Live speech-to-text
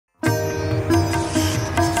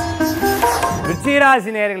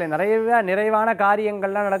விருச்சிகராசி நேயர்களே, நிறைவான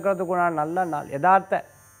காரியங்கள்லாம் நடக்கிறதுக்குண்டான நல்ல நாள். யதார்த்த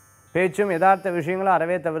பேச்சும் யதார்த்த விஷயங்களும்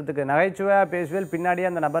அறவே தவிர்த்துக்கு. நகைச்சுவையாக பேசுவேல், பின்னாடியே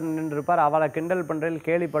அந்த நபர் நின்றுருப்பார். அவளை கிண்டல் பண்ணுறேன்,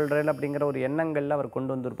 கேலி பண்ணுறேன் அப்படிங்கிற ஒரு எண்ணங்களில் அவர்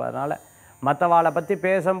கொண்டு வந்திருப்பார். அதனால் மற்றவாளை பற்றி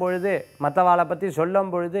பேசும் பொழுது, மற்றவாளை பற்றி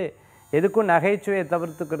சொல்லும் பொழுது எதுக்கும் நகைச்சுவையை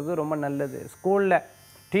தவிர்த்துக்கிறது ரொம்ப நல்லது. ஸ்கூலில்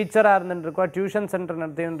டீச்சராக இருந்துருக்கோம், டியூஷன் சென்டர்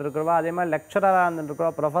நடத்தின்னு இருக்கிறவா, அதே மாதிரி லெக்சராக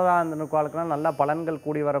இருந்துருக்கோம், ப்ரொஃபஸராக இருந்துருக்கோம், நல்ல பலன்கள்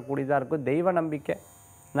கூடி வரக்கூடியதாக இருக்கும். தெய்வ நம்பிக்கை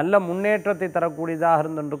நல்ல முன்னேற்றத்தை தரக்கூடியதாக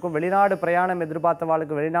இருந்துருக்கும். வெளிநாடு பிரயாணம்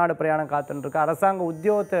எதிர்பார்த்தவாளுக்கு வெளிநாடு பிரயாணம் காத்துருக்கு. அரசாங்க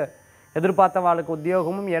உத்தியோகத்தை எதிர்பார்த்தவாளுக்கு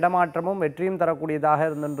உத்தியோகமும் இடமாற்றமும் வெற்றியும் தரக்கூடியதாக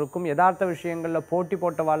இருந்துருக்கும். யதார்த்த விஷயங்களில் போட்டி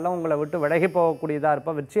போட்டவாள்லாம் உங்களை விட்டு விலகி போகக்கூடியதாக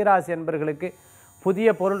இருப்போம். விருச்சிகராசி என்பர்களுக்கு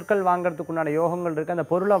புதிய பொருட்கள் வாங்கிறதுக்குண்டான யோகங்கள் இருக்குது. அந்த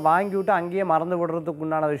பொருளை வாங்கிவிட்டு அங்கேயே மறந்து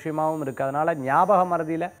விடுறதுக்குண்டான விஷயமாகவும் இருக்குது. அதனால் ஞாபக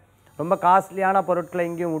மறதியில் ரொம்ப காஸ்ட்லியான பொருட்களை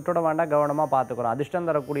எங்கேயும் விட்டுட வேண்டாம், கவனமாக பார்த்துக்கிறோம். அதிர்ஷ்டம்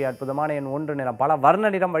தரக்கூடிய அற்புதமான என் 1 நிறம், பல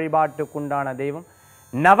வர்ண நிறம். வழிபாட்டுக்குண்டான தெய்வம்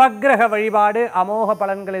நவக்கிரக வழிபாடு, அமோக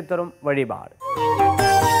பலன்களை தரும் வழிபாடு.